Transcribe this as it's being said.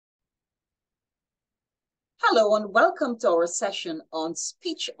Hello and welcome to our session on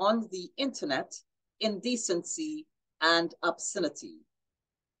speech on the internet, indecency, and obscenity.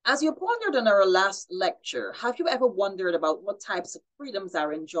 As you pondered in our last lecture, have you ever wondered about what types of freedoms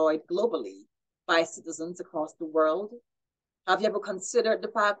are enjoyed globally by citizens across the world? Have you ever considered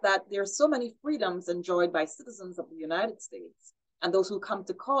the fact that there are so many freedoms enjoyed by citizens of the United States and those who come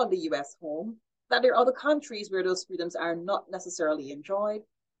to call the US home, that there are other countries where those freedoms are not necessarily enjoyed?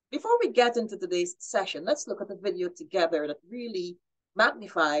 Before we get into today's session, let's look at the video together that really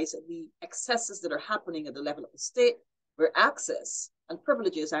magnifies the excesses that are happening at the level of the state, where access and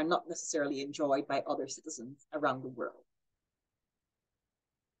privileges are not necessarily enjoyed by other citizens around the world.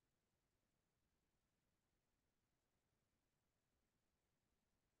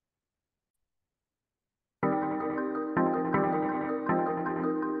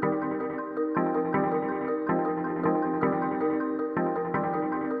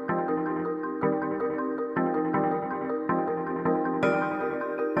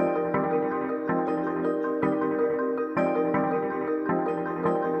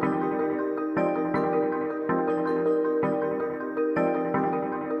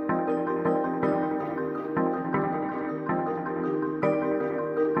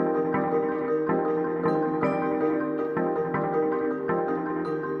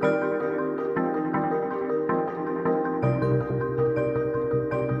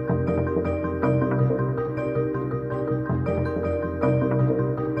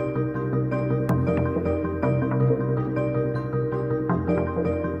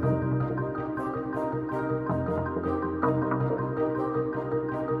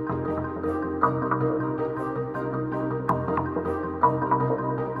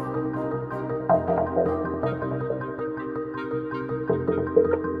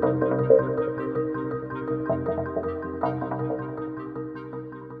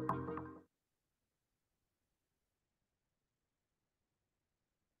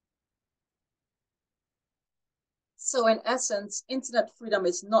 So in essence, internet freedom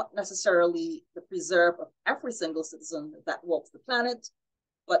is not necessarily the preserve of every single citizen that walks the planet,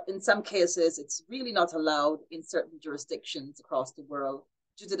 but in some cases, it's really not allowed in certain jurisdictions across the world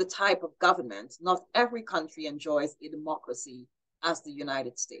due to the type of government. Not every country enjoys a democracy as the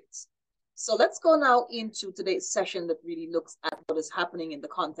United States. So let's go now into today's session that really looks at what is happening in the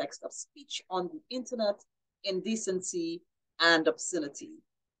context of speech on the internet, indecency, and obscenity.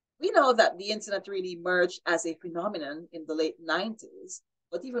 We know that the internet really emerged as a phenomenon in the late 90s,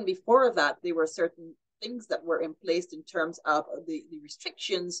 but even before that, there were certain things that were in place in terms of the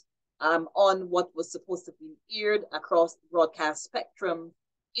restrictions on what was supposed to be aired across the broadcast spectrum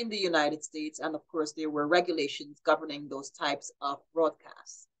in the United States. And of course, there were regulations governing those types of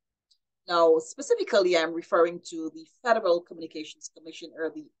broadcasts. Now, specifically, I'm referring to the Federal Communications Commission, or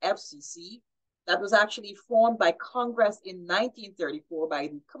the FCC, that was actually formed by Congress in 1934 by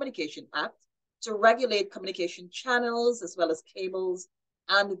the Communication Act to regulate communication channels as well as cables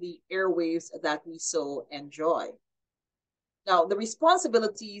and the airwaves that we so enjoy. Now, the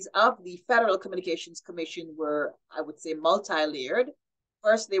responsibilities of the Federal Communications Commission were, I would say, multi-layered.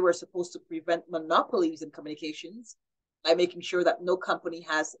 First, they were supposed to prevent monopolies in communications by making sure that no company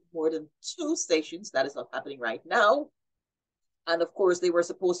has more than 2 stations. That is not happening right now. And of course, they were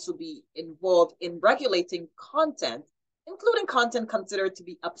supposed to be involved in regulating content, including content considered to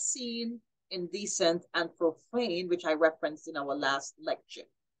be obscene, indecent, and profane, which I referenced in our last lecture.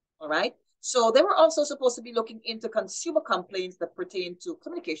 All right. So they were also supposed to be looking into consumer complaints that pertain to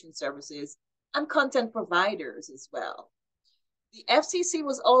communication services and content providers as well. The FCC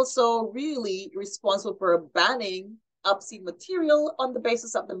was also really responsible for banning obscene material on the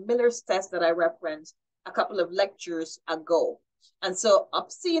basis of the Miller's test that I referenced a couple of lectures ago. And so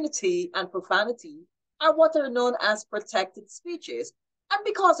obscenity and profanity are what are known as protected speeches. And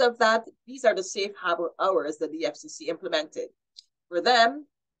because of that, these are the safe harbor hours that the FCC implemented. For them,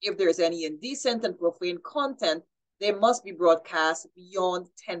 if there's any indecent and profane content, they must be broadcast beyond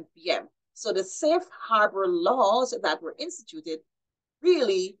 10 p.m. So the safe harbor laws that were instituted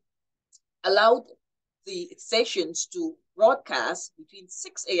really allowed the stations to broadcast between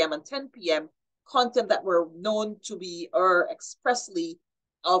 6 a.m. and 10 p.m. content that were known to be or expressly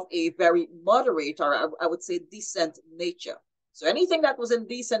of a very moderate, or I would say decent nature. So anything that was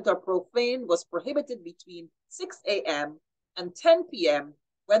indecent or profane was prohibited between 6 a.m. and 10 p.m.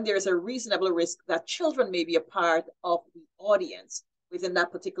 when there's a reasonable risk that children may be a part of the audience within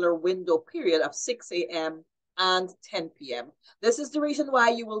that particular window period of 6 a.m. and 10 p.m. This is the reason why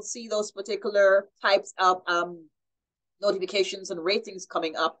you will see those particular types of notifications and ratings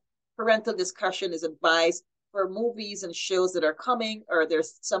coming up. Parental discussion is advised for movies and shows that are coming, or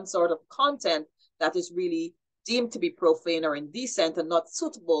there's some sort of content that is really deemed to be profane or indecent and not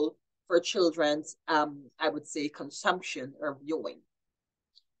suitable for children's, I would say, consumption or viewing.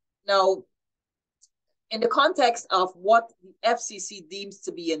 Now, in the context of what the FCC deems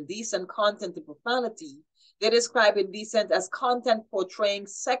to be indecent content and profanity, they describe indecent as content portraying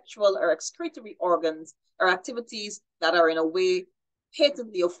sexual or excretory organs or activities that are in a way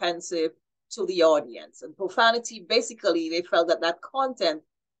patently offensive to the audience. And profanity, basically, they felt that that content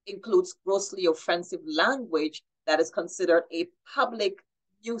includes grossly offensive language that is considered a public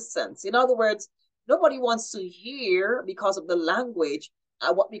nuisance. In other words, nobody wants to hear, because of the language,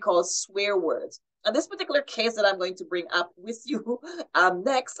 what we call swear words. And this particular case that I'm going to bring up with you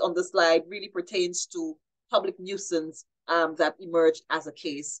next on the slide really pertains to public nuisance that emerged as a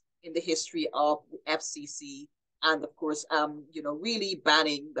case in the history of the FCC, and of course, really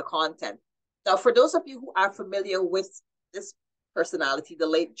banning the content. Now, for those of you who are familiar with this personality, the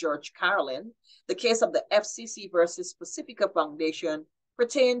late George Carlin, the case of the FCC versus Pacifica Foundation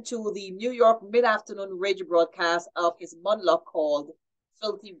pertained to the New York mid-afternoon radio broadcast of his monologue called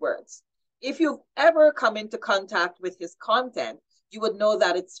Filthy Words. If you've ever come into contact with his content, you would know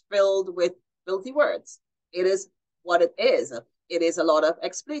that it's filled with filthy words. It is what it is. It is a lot of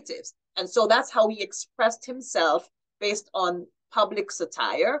expletives. And so that's how he expressed himself based on public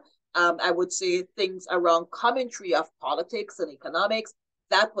satire. I would say things around commentary of politics and economics.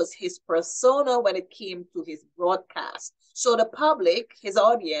 That was his persona when it came to his broadcast. So the public, his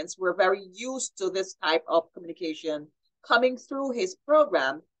audience, were very used to this type of communication coming through his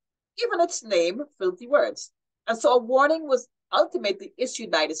program, given its name, Filthy Words. And so a warning was ultimately issued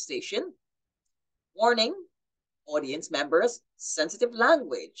by the station. Warning, audience members, sensitive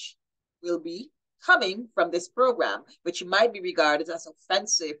language will be coming from this program, which might be regarded as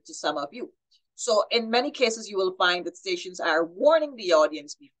offensive to some of you. So in many cases, you will find that stations are warning the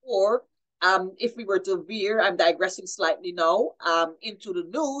audience before. If we were to veer, I'm digressing slightly now, into the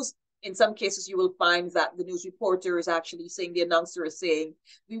news, in some cases, you will find that the news reporter is actually saying, the announcer is saying,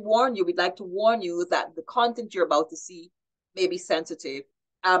 we warn you, we'd like to warn you that the content you're about to see may be sensitive.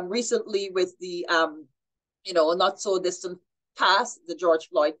 Recently with the, not so distant past, the George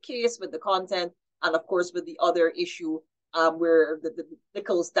Floyd case with the content, and of course with the other issue where the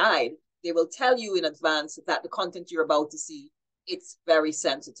Nichols died, they will tell you in advance that the content you're about to see, it's very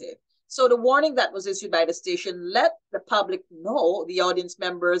sensitive. So the warning that was issued by the station let the public know, the audience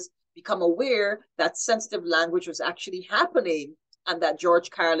members become aware that sensitive language was actually happening and that George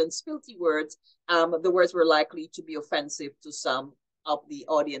Carlin's filthy words, the words were likely to be offensive to some of the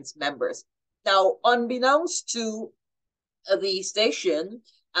audience members. Now, unbeknownst to the station,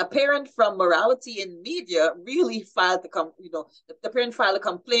 a parent from Morality in Media really filed the parent filed a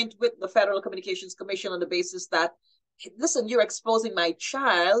complaint with the Federal Communications Commission on the basis that, listen, you're exposing my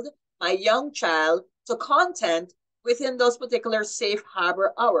child, my young child, to content within those particular safe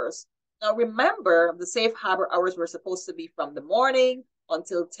harbor hours. Now, remember, the safe harbor hours were supposed to be from the morning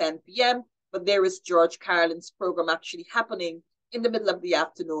until 10 p.m., but there is George Carlin's program actually happening in the middle of the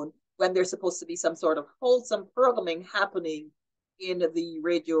afternoon when there's supposed to be some sort of wholesome programming happening in the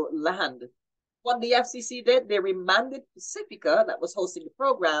radio land. What the FCC did, they remanded Pacifica, that was hosting the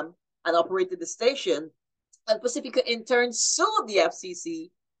program and operated the station, and Pacifica in turn sued the FCC,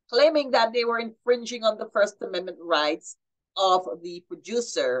 claiming that they were infringing on the First Amendment rights of the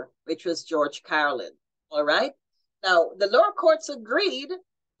producer, which was George Carlin. All right. Now, the lower courts agreed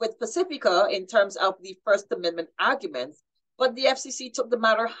with Pacifica in terms of the First Amendment arguments, but the FCC took the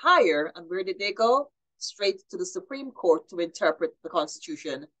matter higher. And where did they go? Straight to the Supreme Court to interpret the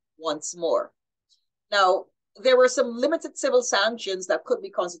Constitution once more. Now, there were some limited civil sanctions that could be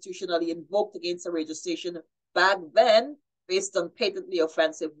constitutionally invoked against a radio station back then, based on patently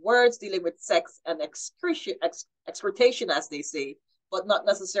offensive words dealing with sex and excretation, as they say, but not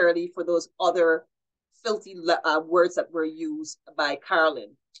necessarily for those other filthy words that were used by Carlin.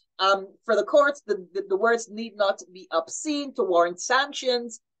 For the courts, the words need not be obscene to warrant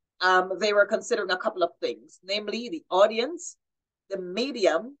sanctions. They were considering a couple of things, namely the audience, the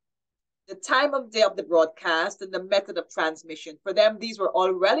medium, the time of day of the broadcast, and the method of transmission. For them, these were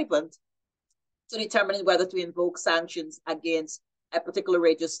all relevant to determining whether to invoke sanctions against a particular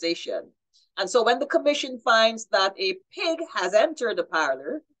radio station. And so when the commission finds that a pig has entered the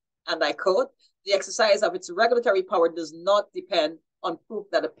parlor, and I quote, the exercise of its regulatory power does not depend on proof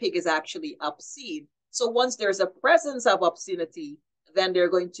that a pig is actually obscene. So once there's a presence of obscenity, then they're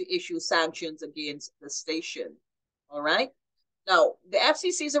going to issue sanctions against the station. All right. Now, the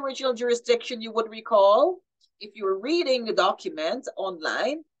FCC's original jurisdiction, you would recall, if you were reading the document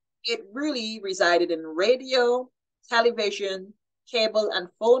online, it really resided in radio, television, cable, and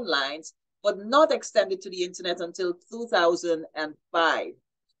phone lines, but not extended to the internet until 2005.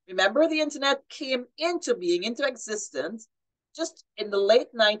 Remember, the internet came into being, into existence, just in the late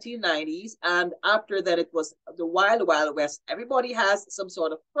 1990s. And after that, it was the wild, wild west. Everybody has some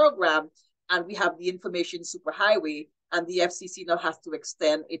sort of program, and we have the information superhighway, and the FCC now has to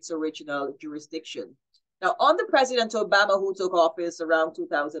extend its original jurisdiction. Now, under President Obama, who took office around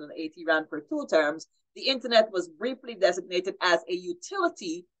 2008, he ran for 2 terms, the internet was briefly designated as a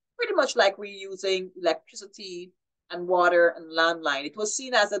utility, pretty much like we're using electricity and water and landline. It was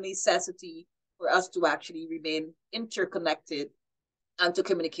seen as a necessity for us to actually remain interconnected and to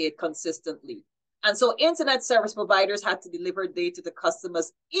communicate consistently. And so internet service providers had to deliver data to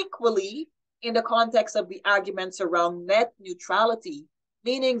customers equally in the context of the arguments around net neutrality,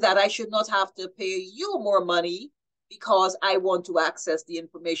 meaning that I should not have to pay you more money because I want to access the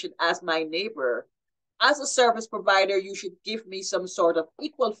information as my neighbor. As a service provider, you should give me some sort of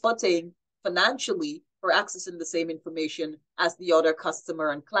equal footing financially for accessing the same information as the other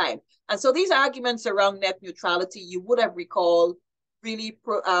customer and client. And so these arguments around net neutrality, you would have recalled, really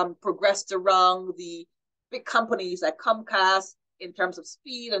progressed around the big companies like Comcast in terms of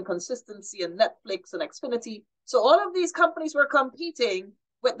speed and consistency, and Netflix and Xfinity. So all of these companies were competing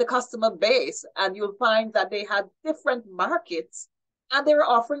with the customer base, and you'll find that they had different markets and they were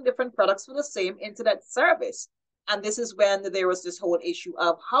offering different products for the same internet service. And this is when there was this whole issue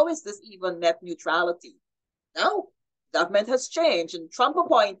of how is this even net neutrality? Now, government has changed, and Trump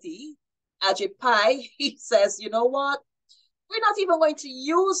appointee, Ajit Pai, he says, you know what? We're not even going to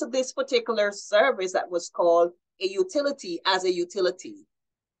use this particular service that was called a utility as a utility.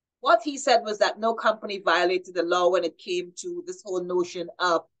 What he said was that no company violated the law when it came to this whole notion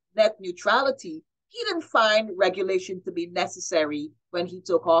of net neutrality. He didn't find regulation to be necessary when he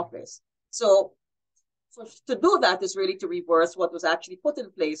took office. So to do that is really to reverse what was actually put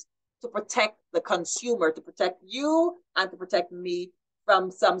in place to protect the consumer, to protect you and to protect me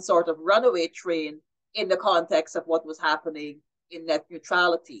from some sort of runaway train in the context of what was happening in net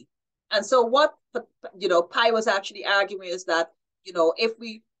neutrality. And so what, Pai was actually arguing is that, if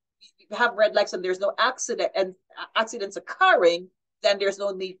we have red lights and there's no accidents occurring, then there's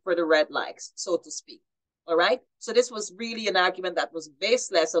no need for the red lights, so to speak. All right. So this was really an argument that was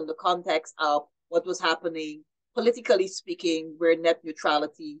baseless on the context of what was happening, politically speaking, where net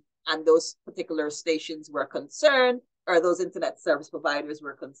neutrality and those particular stations were concerned, or those internet service providers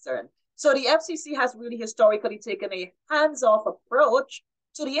were concerned. So the FCC has really historically taken a hands-off approach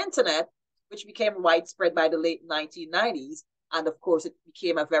to the internet, which became widespread by the late 1990s. And of course, it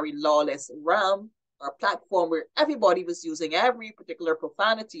became a very lawless realm or platform where everybody was using every particular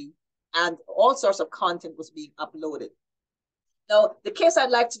profanity and all sorts of content was being uploaded. Now, the case I'd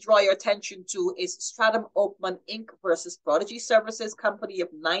like to draw your attention to is Stratum Oakman Inc. versus Prodigy Services Company of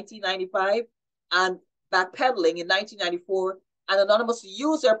 1995, and backpedaling in 1994, an anonymous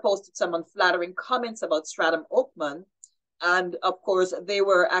user posted some unflattering comments about Stratum Oakman. And of course, they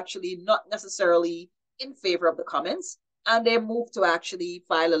were actually not necessarily in favor of the comments, and they moved to actually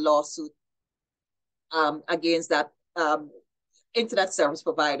file a lawsuit against that internet service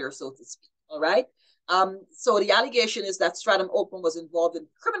provider, so to speak. All right. So the allegation is that Stratum Oakman was involved in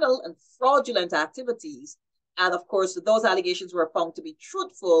criminal and fraudulent activities. And of course, those allegations were found to be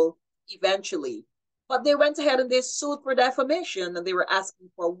truthful eventually. But they went ahead and they sued for defamation, and they were asking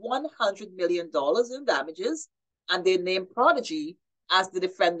for $100 million in damages. And they named Prodigy as the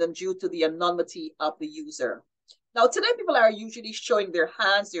defendant due to the anonymity of the user. Now, today people are usually showing their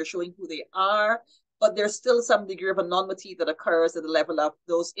hands, they're showing who they are, but there's still some degree of anonymity that occurs at the level of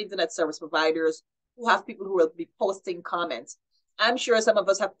those internet service providers who have people who will be posting comments. I'm sure some of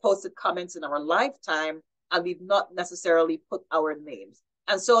us have posted comments in our lifetime and we've not necessarily put our names.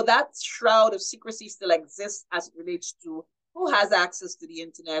 And so that shroud of secrecy still exists as it relates to who has access to the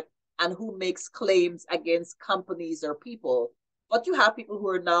internet and who makes claims against companies or people. But you have people who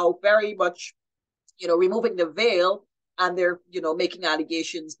are now very much, removing the veil, and they're, making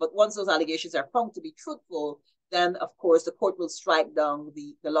allegations. But once those allegations are found to be truthful, then of course the court will strike down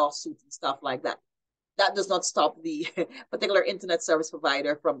the lawsuit and stuff like that. That does not stop the particular internet service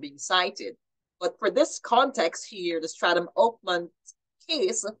provider from being cited. But for this context here, the Stratum Oakman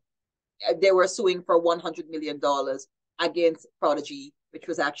case, they were suing for $100 million against Prodigy, which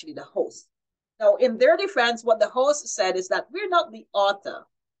was actually the host. Now, in their defense, what the host said is that we're not the author.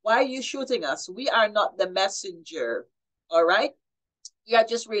 Why are you shooting us? We are not the messenger. All right? We are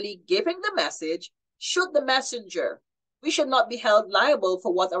just really giving the message. Shoot the messenger. We should not be held liable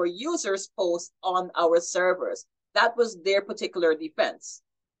for what our users post on our servers. That was their particular defense.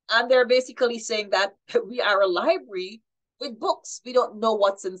 And they're basically saying that we are a library with books, we don't know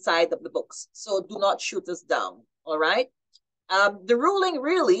what's inside of the books. So do not shoot us down, all right? The ruling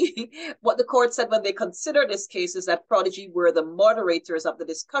really, what the court said when they considered this case is that Prodigy were the moderators of the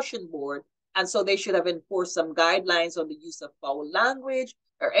discussion board, and so they should have enforced some guidelines on the use of foul language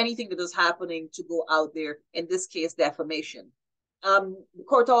or anything that is happening to go out there, in this case, defamation. The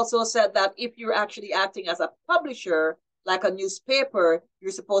court also said that if you're actually acting as a publisher, like a newspaper,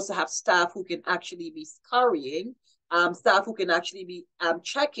 you're supposed to have staff who can actually be scurrying, staff who can actually be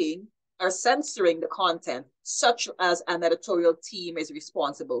checking or censoring the content, such as an editorial team is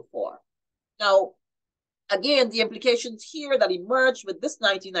responsible for. Now, again, the implications here that emerged with this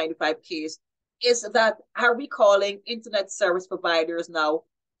 1995 case is that, are we calling internet service providers now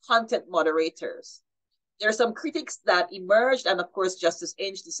content moderators? There are some critics that emerged, and of course, Justice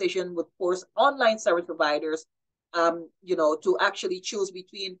Inge's decision would force online service providers, to actually choose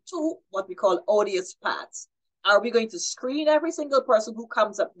between two, what we call odious paths. Are we going to screen every single person who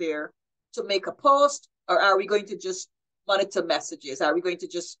comes up there to make a post, or are we going to just monitor messages? Are we going to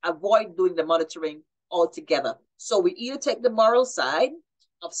just avoid doing the monitoring altogether? So we either take the moral side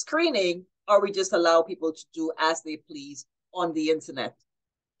of screening, or we just allow people to do as they please on the internet.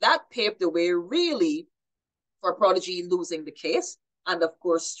 That paved the way really for Prodigy losing the case. And of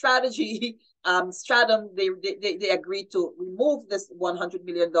course, Strategy, Stratum, they agreed to remove this $100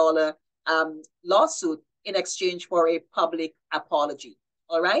 million lawsuit in exchange for a public apology.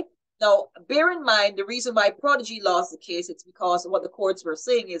 All right. Now, bear in mind, the reason why Prodigy lost the case, it's because what the courts were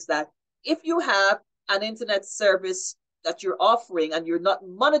saying is that if you have an internet service that you're offering and you're not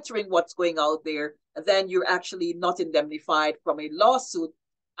monitoring what's going out there, then you're actually not indemnified from a lawsuit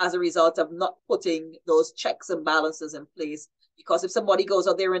as a result of not putting those checks and balances in place. Because if somebody goes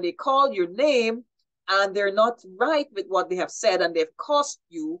out there and they call your name and they're not right with what they have said and they've cost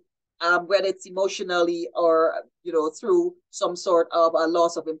you, whether it's emotionally or through some sort of a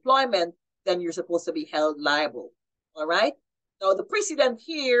loss of employment, then you're supposed to be held liable. All right. Now the precedent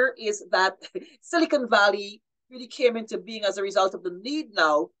here is that Silicon Valley really came into being as a result of the need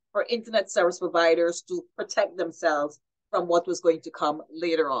now for internet service providers to protect themselves from what was going to come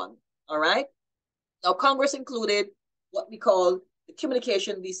later on. All right. Now Congress included what we call the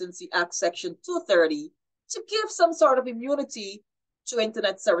Communication Decency Act, Section 230, to give some sort of immunity to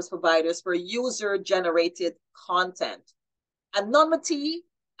internet service providers for user-generated content. Anonymity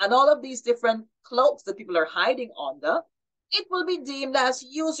and all of these different cloaks that people are hiding under, it will be deemed as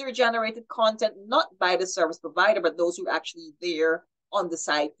user-generated content, not by the service provider, but those who are actually there on the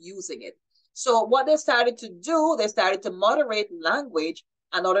site using it. So what they started to do, they started to moderate language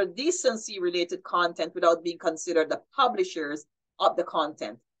and other decency-related content without being considered the publishers of the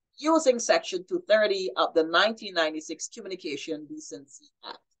content, using Section 230 of the 1996 Communication Decency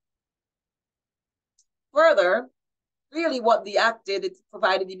Act. Further, really what the act did, it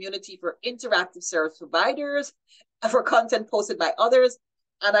provided immunity for interactive service providers, for content posted by others.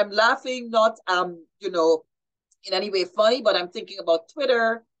 And I'm laughing, not, in any way funny, but I'm thinking about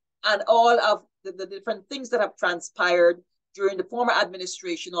Twitter and all of the different things that have transpired during the former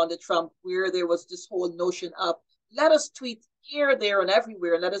administration under Trump, where there was this whole notion of, let us tweet here, there, and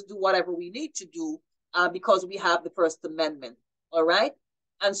everywhere, and let us do whatever we need to do because we have the First Amendment, all right?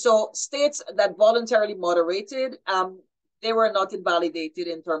 And so states that voluntarily moderated, they were not invalidated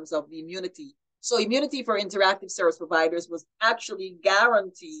in terms of the immunity. So immunity for interactive service providers was actually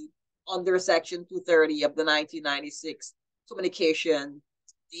guaranteed under Section 230 of the 1996 Communication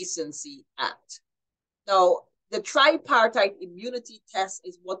Decency Act. Now, the tripartite immunity test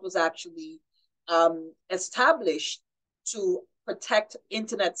is what was actually established to protect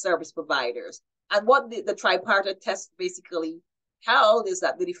internet service providers. And what the tripartite test basically held is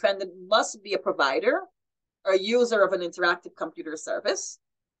that the defendant must be a provider or user of an interactive computer service.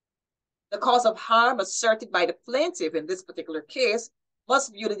 The cause of harm asserted by the plaintiff in this particular case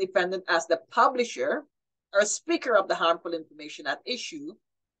must view the defendant as the publisher or speaker of the harmful information at issue.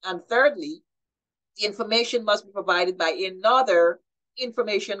 And thirdly, the information must be provided by another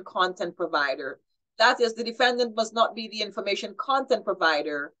information content provider. That is, the defendant must not be the information content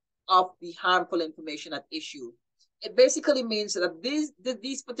provider of the harmful information at issue. It basically means that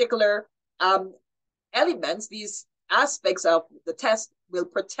these particular elements, these aspects of the test will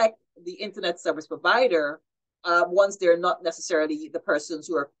protect the internet service provider once they're not necessarily the persons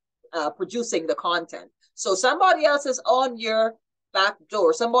who are producing the content. So somebody else is on your back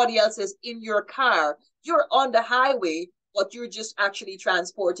door, somebody else is in your car, you're on the highway, but you're just actually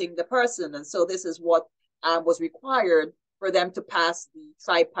transporting the person. And so this is what was required for them to pass the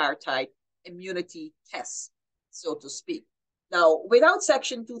tripartite immunity test, so to speak. Now, without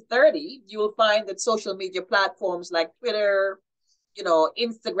Section 230, you will find that social media platforms like Twitter,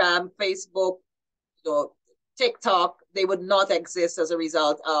 Instagram, Facebook, TikTok, they would not exist as a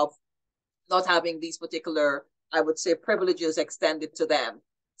result of not having these particular, I would say, privileges extended to them.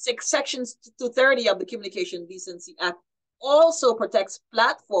 Section 230 of the Communication Decency Act also protects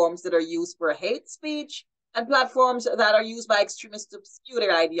platforms that are used for hate speech and platforms that are used by extremists to spew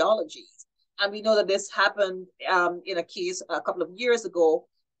their ideologies. And we know that this happened in a case a couple of years ago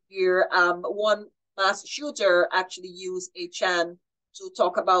where one mass shooter actually used a chant to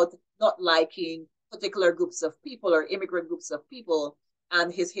talk about not liking particular groups of people or immigrant groups of people,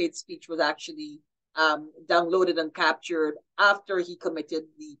 and his hate speech was actually downloaded and captured after he committed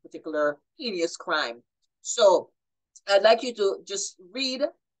the particular heinous crime. So I'd like you to just read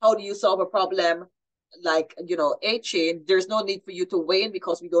how do you solve a problem like, a chain. There's no need for you to weigh in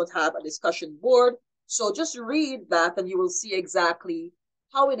because we don't have a discussion board. So just read that and you will see exactly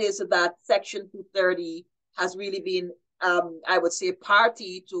how it is that Section 230 has really been, I would say,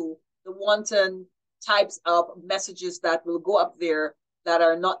 party to the wanton types of messages that will go up there that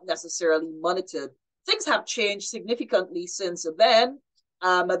are not necessarily monitored. Things have changed significantly since then.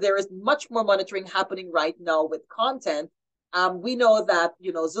 There is much more monitoring happening right now with content. We know that,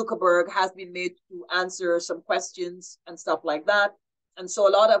 Zuckerberg has been made to answer some questions and stuff like that. And so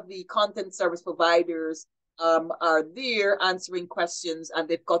a lot of the content service providers are there answering questions, and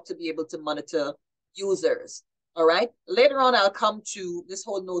they've got to be able to monitor users. All right. Later on, I'll come to this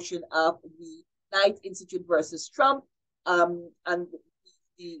whole notion of the Knight Institute versus Trump, and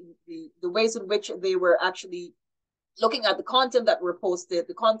the ways in which they were actually looking at the content that were posted,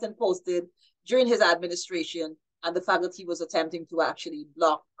 the content posted during his administration, and the fact that he was attempting to actually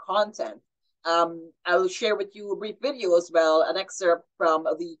block content. I will share with you a brief video as well, an excerpt from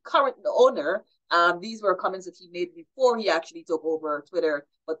the current owner. These were comments that he made before he actually took over Twitter,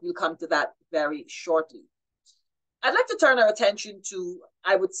 but we'll come to that very shortly. I'd like to turn our attention to,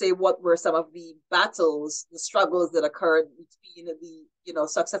 I would say, what were some of the battles, the struggles that occurred between the,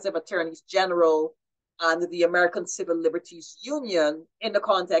 successive attorneys general and the American Civil Liberties Union in the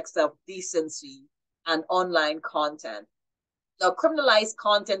context of decency and online content. Now, criminalized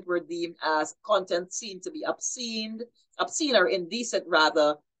content were deemed as content seen to be obscene or indecent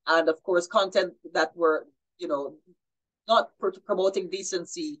rather, and of course, content that were, not promoting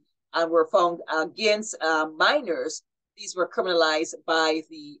decency and were found against minors. These were criminalized by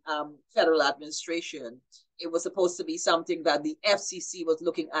the federal administration. It was supposed to be something that the FCC was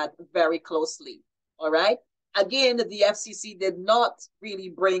looking at very closely. All right. Again, the FCC did not really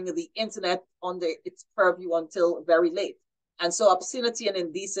bring the internet under its purview until very late. And so obscenity and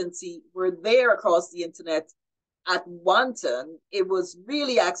indecency were there across the internet at wanton. It was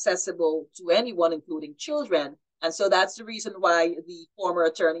really accessible to anyone, including children. And so that's the reason why the former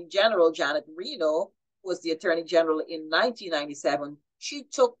Attorney General, Janet Reno, who was the Attorney General in 1997, she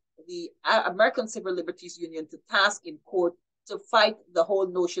took the American Civil Liberties Union to task in court to fight the whole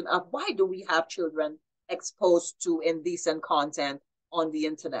notion of why do we have children exposed to indecent content on the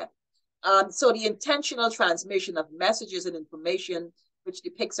internet. So the intentional transmission of messages and information which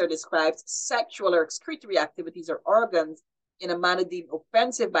depicts or describes sexual or excretory activities or organs in a manner deemed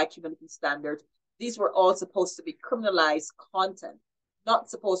offensive by community standards, these were all supposed to be criminalized content, not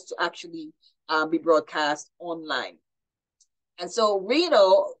supposed to actually be broadcast online. And so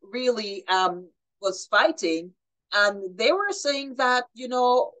Reno really was fighting, and they were saying that,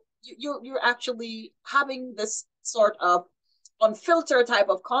 you're actually having this sort of unfiltered type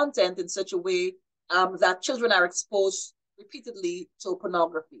of content in such a way that children are exposed repeatedly to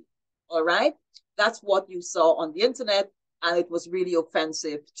pornography. All right? That's what you saw on the internet, and it was really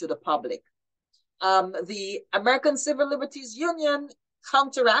offensive to the public. The American Civil Liberties Union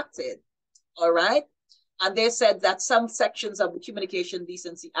counteracted, all right? And they said that some sections of the Communication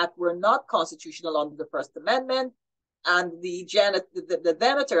Decency Act were not constitutional under the First Amendment. And the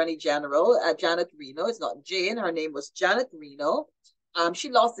then Attorney General, Janet Reno, it's not Jane, her name was Janet Reno.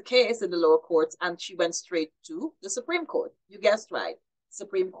 She lost the case in the lower courts and she went straight to the Supreme Court. You guessed right,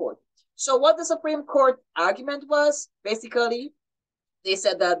 Supreme Court. So what the Supreme Court argument was, basically, they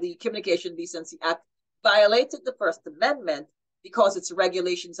said that the Communication Decency Act violated the First Amendment because its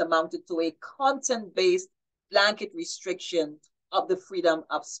regulations amounted to a content-based blanket restriction of the freedom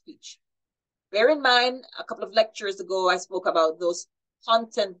of speech. Bear in mind, a couple of lectures ago, I spoke about those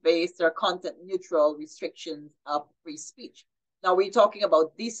content-based or content-neutral restrictions of free speech. Now we're talking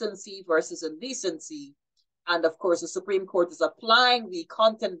about decency versus indecency. And of course, the Supreme Court is applying the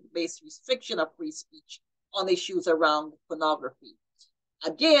content-based restriction of free speech on issues around pornography.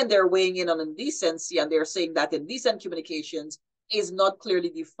 Again, they're weighing in on indecency, and they're saying that indecent communications is not clearly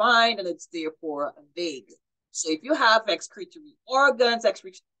defined and it's therefore vague. So if you have excretory organs,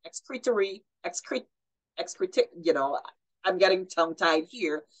 you know, I'm getting tongue-tied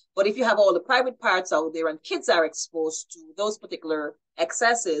here, but if you have all the private parts out there and kids are exposed to those particular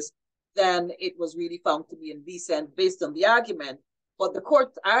excesses, then it was really found to be indecent based on the argument. But the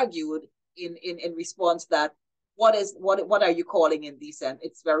court argued in response that what are you calling indecent?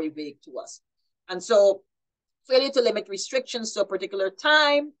 It's very vague to us. And so failure to limit restrictions to a particular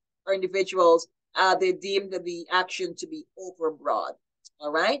time or individuals, they deemed the action to be overbroad.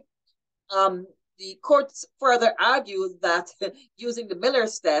 All right. The courts further argued that using the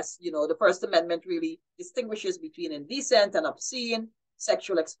Miller's test, you know, the First Amendment really distinguishes between indecent and obscene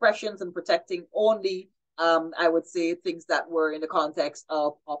sexual expressions and protecting only, I would say, things that were in the context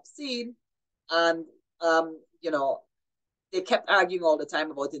of obscene. And, you know, they kept arguing all the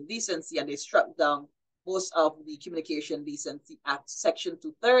time about indecency, and they struck down most of the Communication Decency Act, Section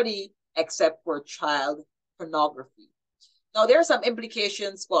 230, except for child pornography. Now, there are some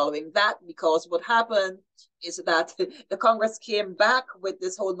implications following that, because what happened is that the Congress came back with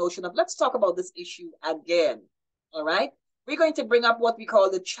this whole notion of, let's talk about this issue again, all right? We're going to bring up what we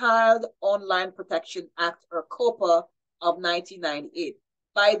call the Child Online Protection Act, or COPA, of 1998.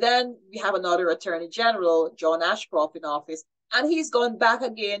 By then, we have another Attorney General, John Ashcroft, in office, and he's gone back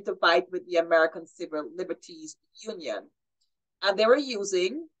again to fight with the American Civil Liberties Union. And they were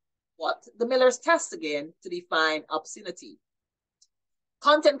using what? The Miller's test again to define obscenity.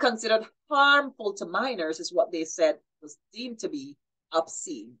 Content considered harmful to minors is what they said was deemed to be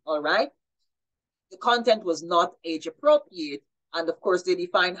obscene, all right? The content was not age appropriate, and of course they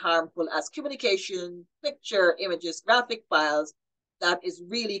define harmful as communication, picture, images, graphic files that is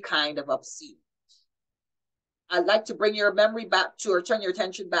really kind of obscene. I'd like to bring your memory back to, or turn your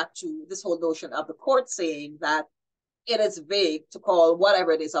attention back to, this whole notion of the court saying that it is vague to call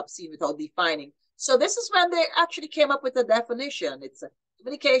whatever it is obscene without defining. So this is when they actually came up with the definition. It's a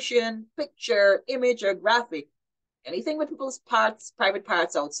communication, picture, image, or graphic. Anything with people's parts, private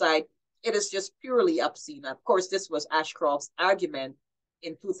parts outside, it is just purely obscene. Of course, this was Ashcroft's argument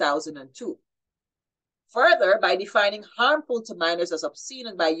in 2002. Further, by defining harmful to minors as obscene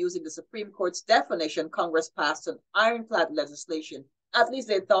and by using the Supreme Court's definition, Congress passed an ironclad legislation. At least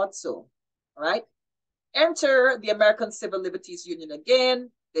they thought so, all right? Enter the American Civil Liberties Union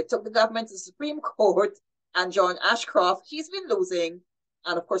again. They took the government to the Supreme Court, and John Ashcroft, he's been losing,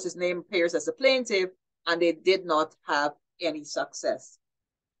 and of course his name appears as a plaintiff, and they did not have any success.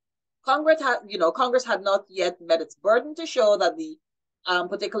 Congress had not yet met its burden to show that the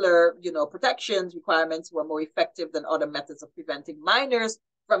particular, protections requirements were more effective than other methods of preventing minors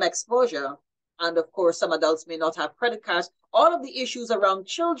from exposure. And of course, some adults may not have credit cards. All of the issues around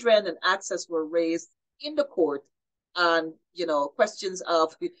children and access were raised in the court, and questions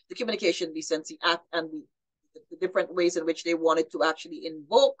of the Communication Decency Act and the different ways in which they wanted to actually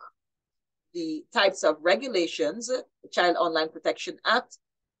invoke the types of regulations, the Child Online Protection Act,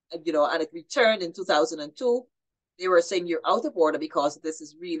 and it returned in 2002. They were saying you're out of order because this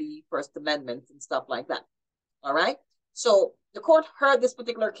is really First Amendment and stuff like that. All right. So the court heard this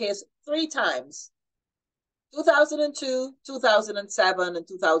particular case 3 times, 2002, 2007, and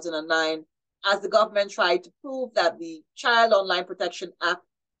 2009, as the government tried to prove that the Child Online Protection Act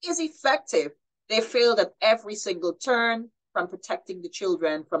is effective. They failed at every single turn, from protecting the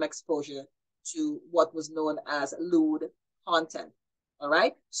children from exposure to what was known as lewd content. All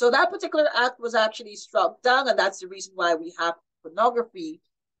right. So that particular act was actually struck down, and that's the reason why we have pornography.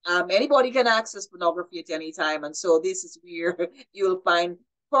 Anybody can access pornography at any time. And so this is where you'll find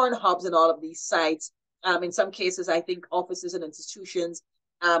porn hubs and all of these sites. In some cases, I think offices and institutions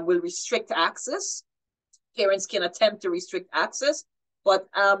will restrict access. Parents can attempt to restrict access, but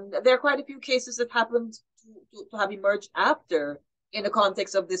there are quite a few cases that happened to have emerged after, in the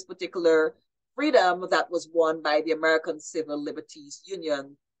context of this particular freedom that was won by the American Civil Liberties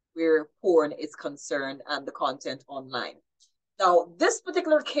Union, where porn is concerned and the content online. Now, this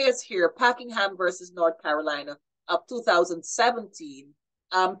particular case here, Packingham versus North Carolina of 2017,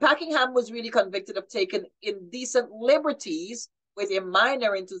 Packingham was really convicted of taking indecent liberties with a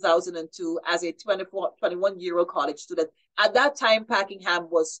minor in 2002 as a 21-year-old college student. At that time, Packingham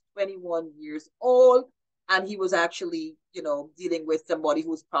was 21 years old, and he was actually, dealing with somebody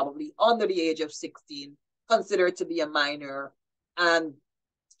who was probably under the age of 16, considered to be a minor. And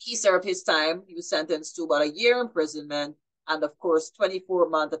he served his time. He was sentenced to about a year imprisonment, and of course,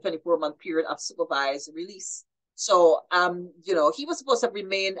 24-month period of supervised release. So, he was supposed to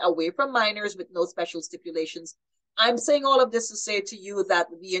remain away from minors with no special stipulations. I'm saying all of this to say to you that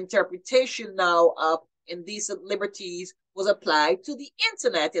the interpretation now of indecent liberties was applied to the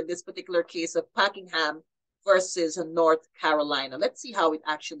internet in this particular case of Packingham versus North Carolina. Let's see how it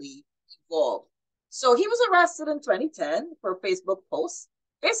actually evolved. So he was arrested in 2010 for a Facebook post,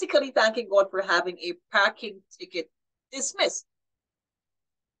 basically thanking God for having a parking ticket dismissed.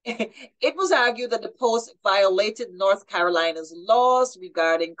 It was argued that the post violated North Carolina's laws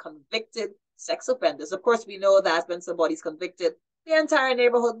regarding convicted sex offenders. Of course, we know that when somebody's convicted, the entire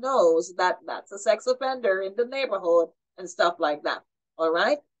neighborhood knows that that's a sex offender in the neighborhood and stuff like that. All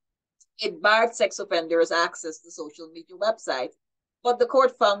right? It barred sex offenders access to social media websites, but the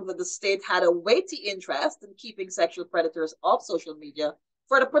court found that the state had a weighty interest in keeping sexual predators off social media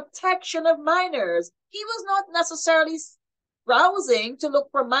for the protection of minors. He was not necessarily browsing to look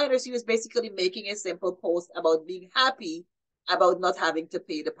for minors. He was basically making a simple post about being happy about not having to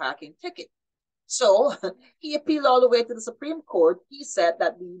pay the parking ticket. So he appealed all the way to the Supreme Court. He said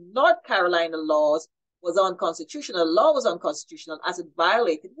that the North Carolina laws was unconstitutional. The law was unconstitutional as it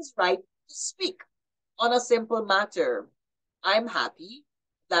violated his right to speak on a simple matter. I'm happy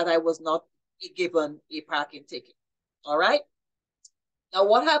that I was not given a parking ticket. All right. Now,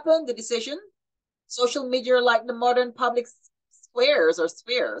 what happened? The decision? Social media are like the modern public squares or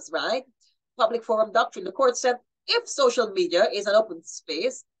spheres, right? Public forum doctrine. The court said, if social media is an open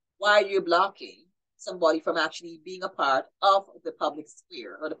space, why are you blocking somebody from actually being a part of the public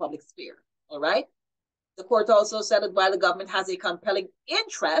sphere or the public sphere? All right. The court also said that while the government has a compelling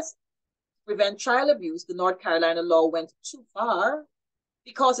interest to prevent child abuse, the North Carolina law went too far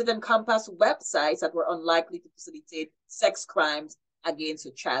because it encompassed websites that were unlikely to facilitate sex crimes against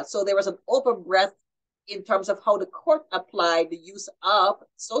a child. So there was an open breadth in terms of how the court applied the use of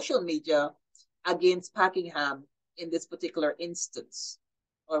social media against Packingham in this particular instance.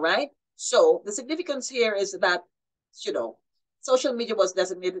 All right. So the significance here is that, you know, social media was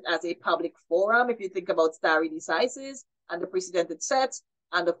designated as a public forum. If you think about stare decisis and the precedent it sets,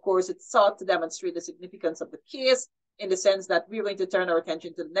 and of course it sought to demonstrate the significance of the case in the sense that we're going to turn our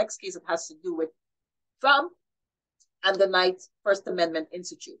attention to the next case that has to do with Trump and the Knight First Amendment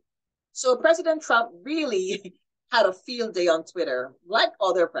Institute. So President Trump really had a field day on Twitter, like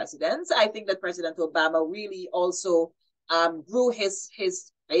other presidents. I think that President Obama really also grew his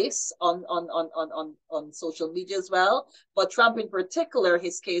face on social media as well. But Trump in particular,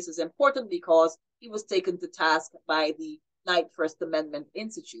 his case is important because he was taken to task by the Knight First Amendment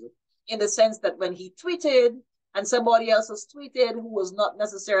Institute in the sense that when he tweeted and somebody else was tweeted who was not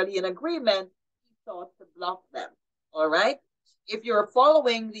necessarily in agreement, he sought to block them. All right. If you're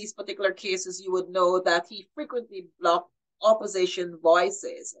following these particular cases, you would know that he frequently blocked opposition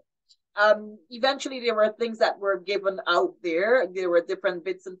voices. Eventually, there were things that were given out there. There were different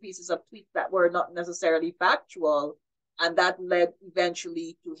bits and pieces of tweets that were not necessarily factual, and that led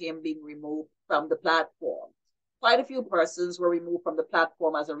eventually to him being removed from the platform. Quite a few persons were removed from the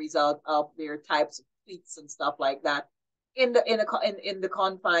platform as a result of their types of tweets and stuff like that in the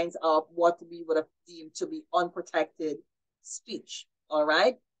confines of what we would have deemed to be unprotected speech. All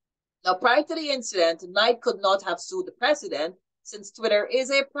right. Now, prior to the incident, Knight could not have sued the president since Twitter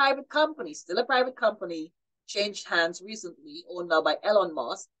is a private company, still a private company, changed hands recently, owned now by Elon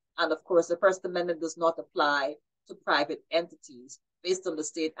Musk. And of course, the First Amendment does not apply to private entities based on the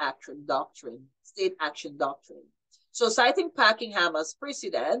state action doctrine. So citing Packingham as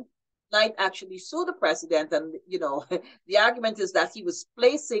precedent, Knight actually sued the president. And, you know, the argument is that he was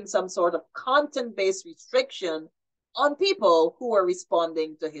placing some sort of content-based restriction on people who were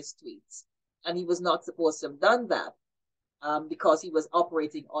responding to his tweets. And he was not supposed to have done that because he was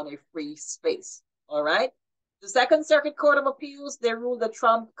operating on a free space. All right. The Second Circuit Court of Appeals, they ruled that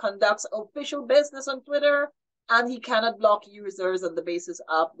Trump conducts official business on Twitter and he cannot block users on the basis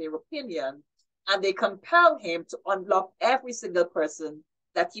of their opinion. And they compelled him to unblock every single person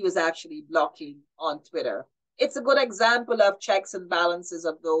that he was actually blocking on Twitter. It's a good example of checks and balances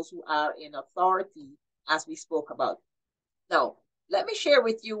of those who are in authority, as we spoke about. Now, let me share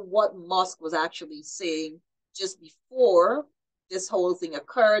with you what Musk was actually saying just before this whole thing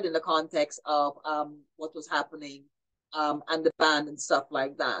occurred in the context of what was happening and the ban and stuff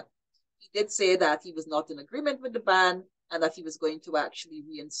like that. He did say that he was not in agreement with the ban and that he was going to actually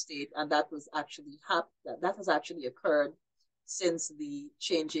reinstate, and that was actually that has actually occurred since the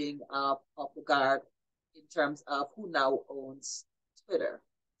changing of the guard in terms of who now owns Twitter.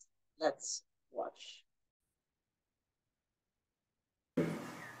 Let's watch.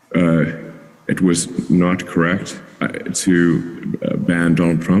 It was not correct to ban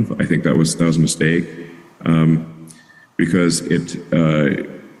Donald Trump. I think that was a mistake because it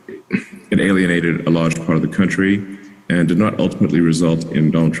and alienated a large part of the country, and did not ultimately result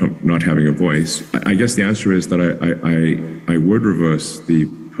in Donald Trump not having a voice. I guess the answer is that I would reverse the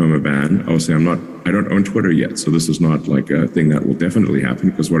perma ban. Obviously, I don't own Twitter yet, so this is not like a thing that will definitely happen,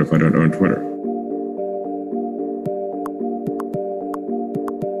 because what if I don't own Twitter?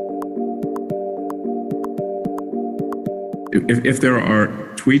 If there are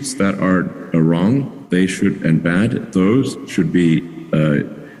tweets that are wrong, they should, and bad, those should be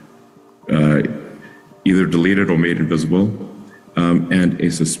either deleted or made invisible, and a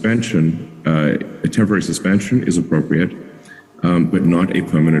suspension, a temporary suspension is appropriate, but not a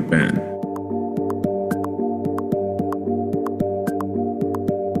permanent ban.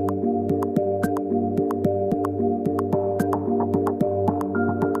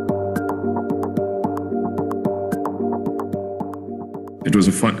 It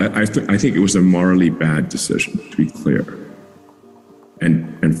was I think it was a morally bad decision, to be clear,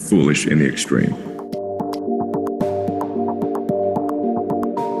 and foolish in the extreme.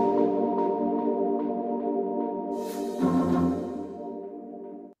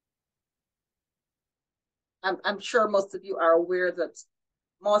 I'm sure most of you are aware that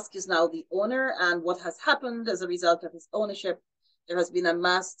Musk is now the owner, and what has happened as a result of his ownership, there has been a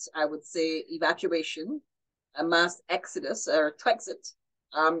mass, I would say, evacuation, a mass exodus or Twexit,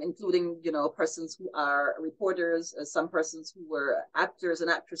 including, persons who are reporters, some persons who were actors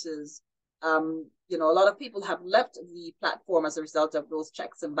and actresses. A lot of people have left the platform as a result of those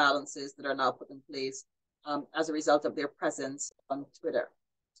checks and balances that are now put in place as a result of their presence on Twitter.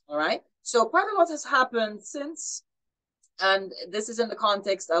 All right. So quite a lot has happened since, and this is in the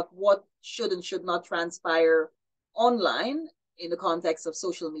context of what should and should not transpire online in the context of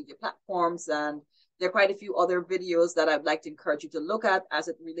social media platforms. And there are quite a few other videos that I'd like to encourage you to look at as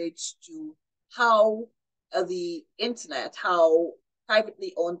it relates to how the internet, how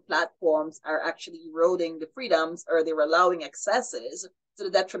privately owned platforms are actually eroding the freedoms, or they're allowing excesses to the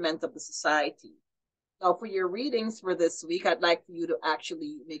detriment of the society. Now, for your readings for this week, I'd like for you to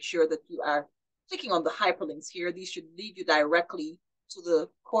actually make sure that you are clicking on the hyperlinks here. These should lead you directly to the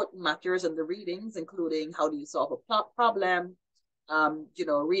court matters and the readings, including how do you solve a problem,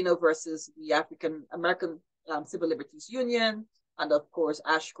 Reno versus the African American Civil Liberties Union, and of course,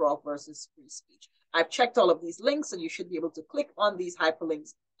 Ashcroft versus free speech. I've checked all of these links, and you should be able to click on these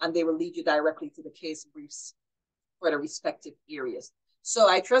hyperlinks, and they will lead you directly to the case briefs for the respective areas. So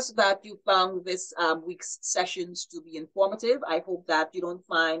I trust that you found this week's sessions to be informative. I hope that you don't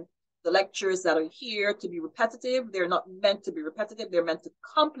find the lectures that are here to be repetitive. They're not meant to be repetitive. They're meant to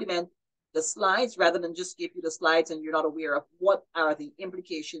complement the slides rather than just give you the slides and you're not aware of what are the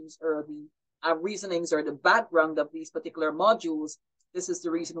implications or the reasonings or the background of these particular modules. This is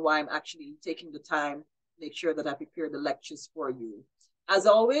the reason why I'm actually taking the time to make sure that I prepare the lectures for you. As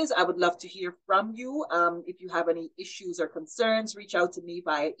always, I would love to hear from you. If you have any issues or concerns, reach out to me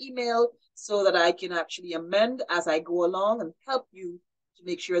via email so that I can actually amend as I go along and help you to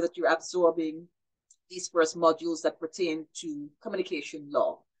make sure that you're absorbing these first modules that pertain to communication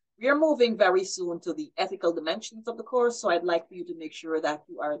law. We are moving very soon to the ethical dimensions of the course, so I'd like for you to make sure that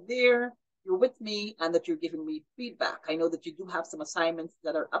you are there, you're with me, and that you're giving me feedback. I know that you do have some assignments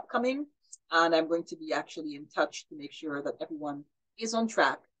that are upcoming, and I'm going to be actually in touch to make sure that everyone is on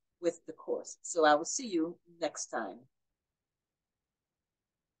track with the course. So I will see you next time.